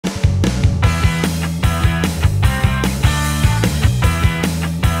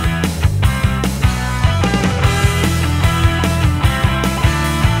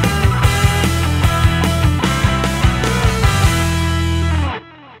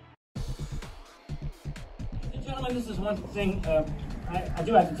gentlemen, this is one thing I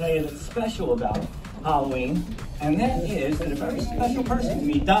do have to tell you that's special about Halloween, and that is that a very special person to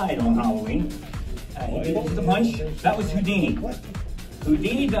me died on Halloween. He beat us to the punch. That was Houdini.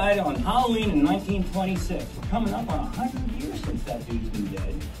 Houdini died on Halloween in 1926. We're coming up on 100 years since that dude's been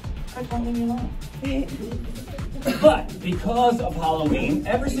dead. I don't leave me alone. But because of Halloween,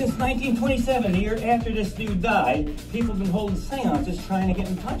 ever since 1927, the year after this dude died, people have been holding seances trying to get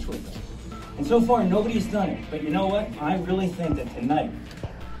in touch with him. And so far, nobody's done it. But you know what? I really think that tonight,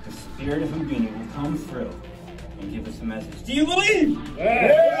 the spirit of Houdini will come through and give us a message. Do you believe?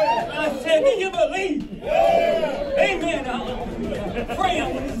 Yeah! I said, do you believe? Yeah! Amen. Hallelujah. Pray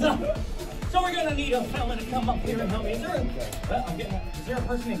on this up. So we're going to need a fella to come up here and help me. Is there a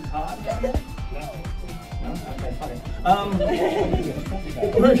person named Todd? No. No? Okay, fine.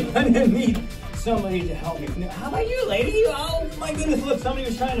 We're going to need somebody to help me. How about you, lady? Oh, my goodness, look, somebody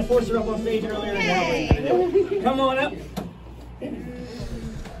was trying to force her up on stage earlier. Now what are you going to do? Come on up.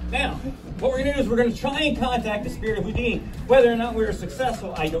 Now, what we're going to do is we're going to try and contact the spirit of Houdini. Whether or not we're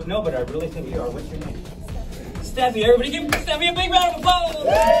successful, I don't know, but I really think we are. What's your name? Steffi. Everybody give Steffi a big round of applause!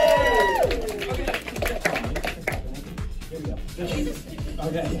 Okay. Here we go.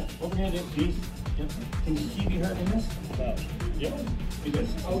 Okay. What we're going to do, please. Can she be heard in this? Yep. Because,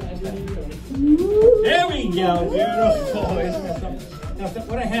 there we go, beautiful. Now,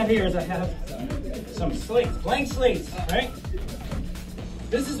 what I have here is I have some slates, blank slates, right?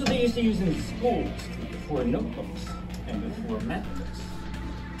 This is what they used to use in schools for notebooks and for math books.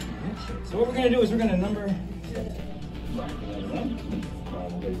 So what we're going to do is we're going to number 2.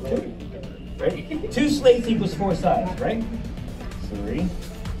 Right? 2 slates equals 4 sides, right? 3.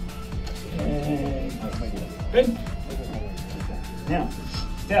 And good. Now,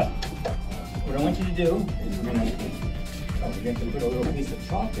 Steph, what I want you to do is we're going to put a little piece of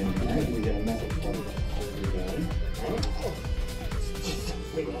chalk in there. We get a message from everybody.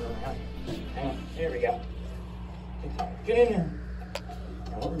 Hang on. There we go. Get in there.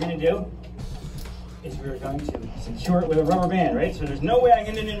 Now what we're going to do is we're going to secure it with a rubber band, right? So there's no way I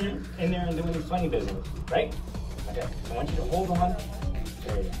can get in there and do any funny business, right? Okay. I want you to hold on.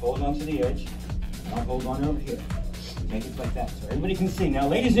 There you go. Hold on to the edge. And I'll hold on over here. Make it like that so everybody can see. Now,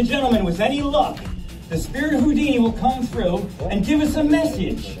 ladies and gentlemen, with any luck, the spirit of Houdini will come through and give us a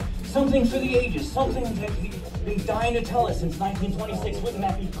message. Something for the ages. Something that he's been dying to tell us since 1926. Wouldn't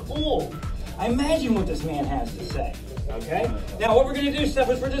that be cool? I imagine what this man has to say. Okay? Now, what we're going to do, Steph,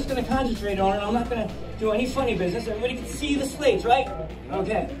 is we're just going to concentrate on it. I'm not going to do any funny business. Everybody can see the slates, right?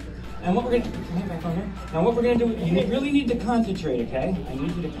 Okay. And what we're going to do, back on here. Now, what we're going to do, you really need to concentrate, okay? I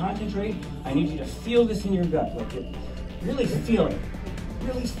need you to concentrate. I need you to feel this in your gut. Like you really feel it.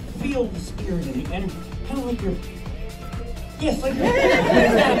 Really feel the spirit and the energy. Kind of like you're, yes, like you're,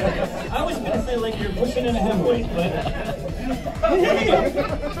 I was going to say like you're pushing in a hemorrhoid, but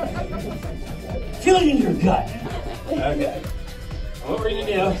feel it in your gut. Okay. And what we're going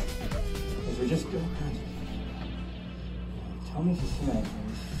to do is we're just going to tell me if you feel anything.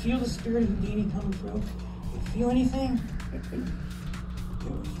 Feel the spirit of Houdini coming through? You feel anything?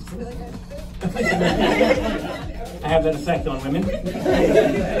 I have that effect on women.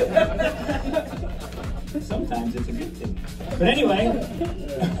 Sometimes it's a good thing. But anyway,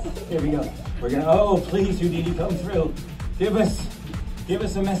 here we go. We're gonna, oh please Houdini, come through. Give us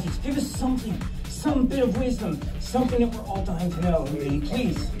a message. Give us something, some bit of wisdom, something that we're all dying to know. Houdini,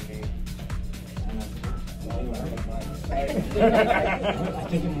 please. I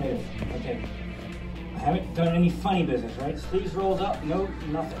think I'm here. Okay. I haven't done any funny business, right? Sleeves rolled up, no,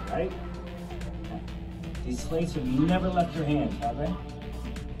 nothing, right? Okay. These slates have never left your hand, have they? So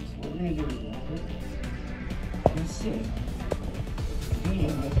what we're going to do is, let's see.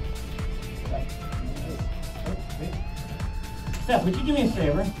 Steph, would you do me a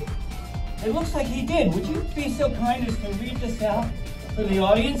favor? It looks like he did. Would you be so kind as to read this out for the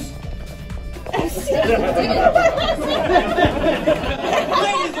audience?